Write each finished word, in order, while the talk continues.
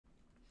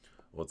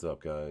What's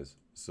up, guys?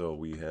 So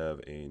we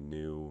have a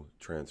new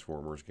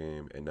Transformers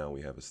game, and now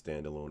we have a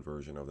standalone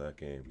version of that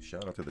game.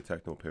 Shout out to the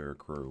TechnoPair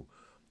crew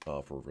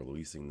for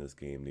releasing this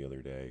game the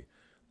other day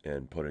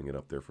and putting it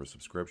up there for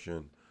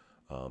subscription.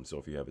 So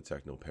if you have a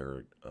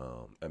TechnoPair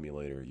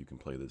emulator, you can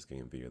play this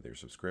game via their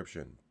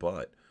subscription.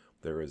 But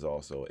there is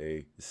also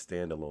a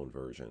standalone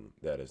version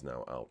that is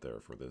now out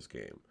there for this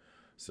game.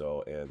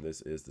 So, and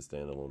this is the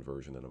standalone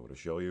version that I'm going to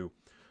show you.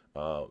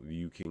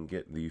 You can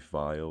get the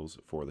files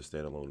for the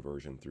standalone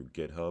version through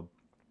GitHub,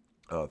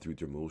 through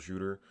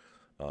Demulshooter.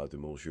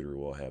 Demulshooter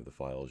will have the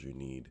files you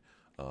need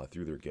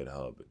through their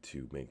GitHub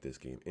to make this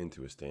game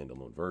into a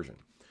standalone version.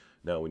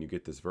 Now, when you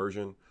get this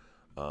version,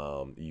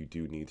 you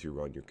do need to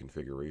run your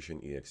configuration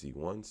exe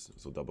once.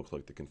 So double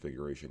click the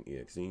configuration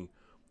exe.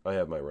 I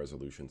have my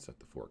resolution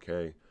set to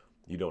 4K.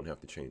 You don't have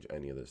to change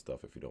any of this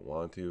stuff if you don't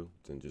want to.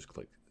 Then just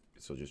click.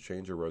 So just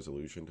change your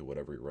resolution to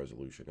whatever your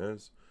resolution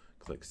is.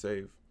 Click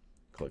save.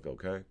 Click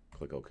OK,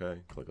 click OK,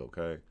 click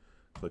OK,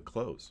 click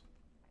close.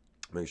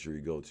 Make sure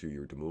you go to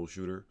your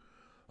Demulshooter,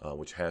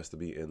 which has to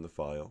be in the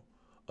file,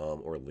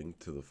 or linked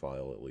to the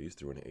file at least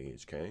through an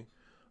AHK.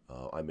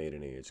 I made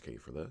an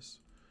AHK for this.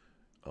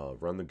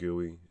 Run the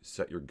GUI,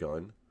 set your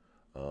gun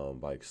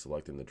by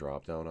selecting the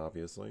drop down,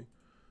 obviously,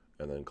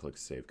 and then click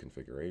Save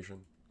Configuration.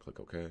 Click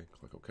OK,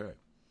 click OK.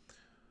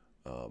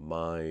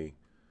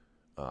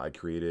 I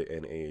created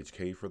an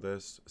AHK for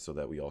this so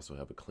that we also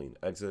have a clean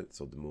exit.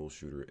 So the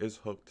Demulshooter is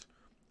hooked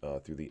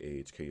through the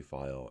AHK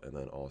file, and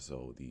then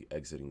also the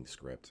exiting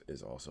script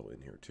is also in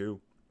here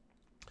too.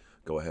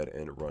 Go ahead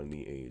and run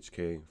the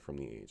AHK from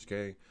the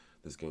AHK.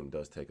 This game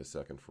does take a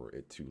second for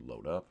it to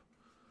load up.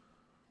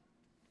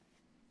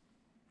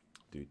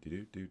 Like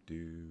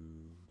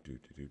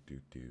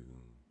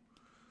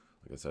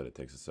I said, it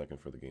takes a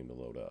second for the game to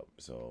load up.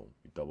 So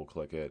you double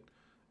click it,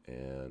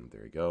 and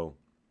there you go.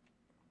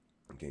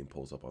 The game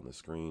pulls up on the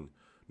screen.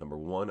 Number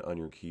 1 on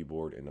your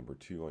keyboard and number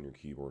 2 on your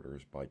keyboard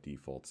are by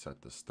default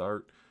set to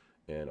start,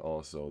 and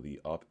also the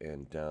up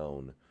and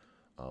down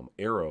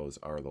arrows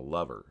are the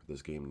lever.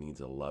 This game needs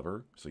a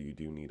lever, so you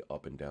do need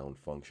up and down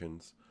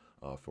functions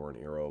for an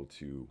arrow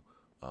to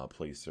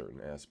place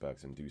certain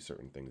aspects and do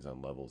certain things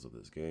on levels of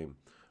this game.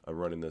 I'm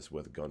running this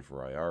with Gun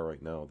for IR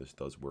right now. This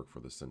does work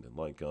for the Sinden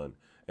light gun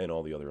and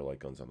all the other light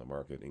guns on the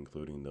market,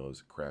 including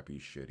those crappy,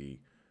 shitty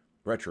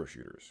retro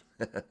shooters.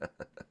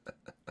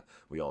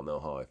 We all know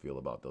how I feel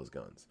about those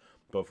guns.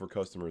 But for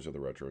customers of the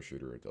retro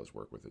shooter, it does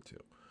work with it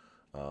too.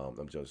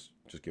 I'm just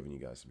giving you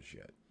guys some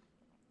shit.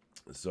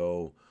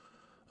 So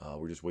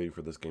we're just waiting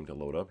for this game to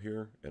load up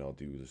here, and I'll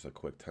do just a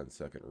quick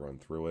 10-second run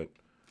through it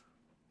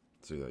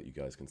so that you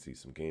guys can see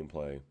some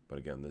gameplay. But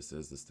again, this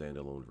is the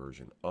standalone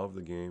version of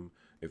the game.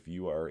 If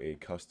you are a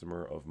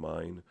customer of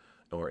mine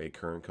or a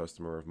current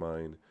customer of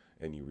mine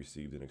and you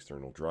received an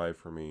external drive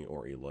from me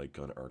or a light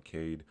gun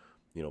arcade,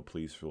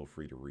 please feel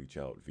free to reach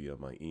out via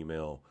my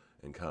email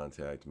and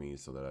contact me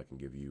so that I can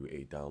give you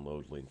a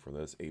download link for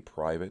this, a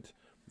private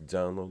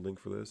download link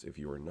for this. If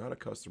you are not a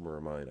customer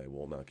of mine, I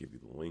will not give you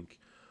the link.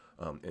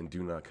 And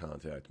do not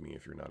contact me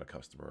if you're not a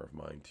customer of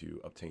mine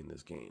to obtain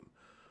this game.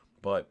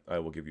 But I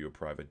will give you a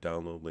private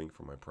download link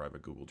for my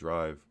private Google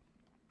Drive.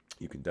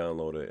 You can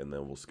download it, and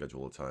then we'll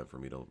schedule a time for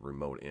me to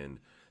remote in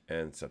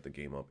and set the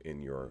game up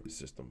in your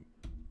system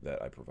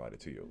that I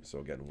provided to you. So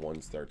again,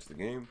 1 starts the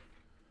game,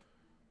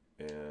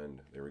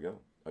 and there we go.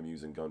 I'm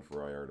using Gun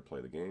for IR to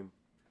play the game.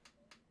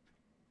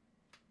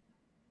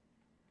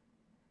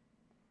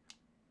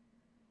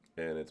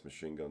 And it's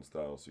machine gun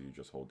style, so you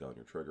just hold down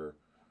your trigger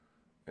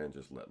and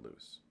just let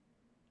loose.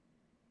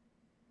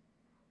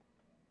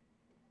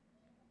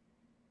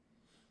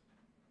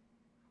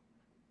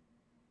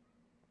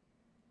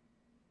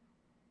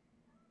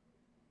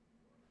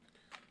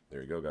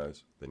 There you go,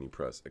 guys. Then you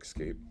press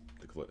escape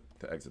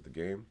to exit the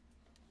game.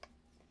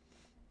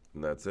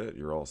 And that's it.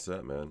 You're all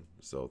set, man.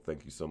 So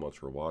thank you so much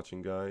for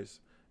watching,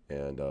 guys.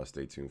 And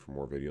stay tuned for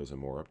more videos and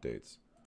more updates.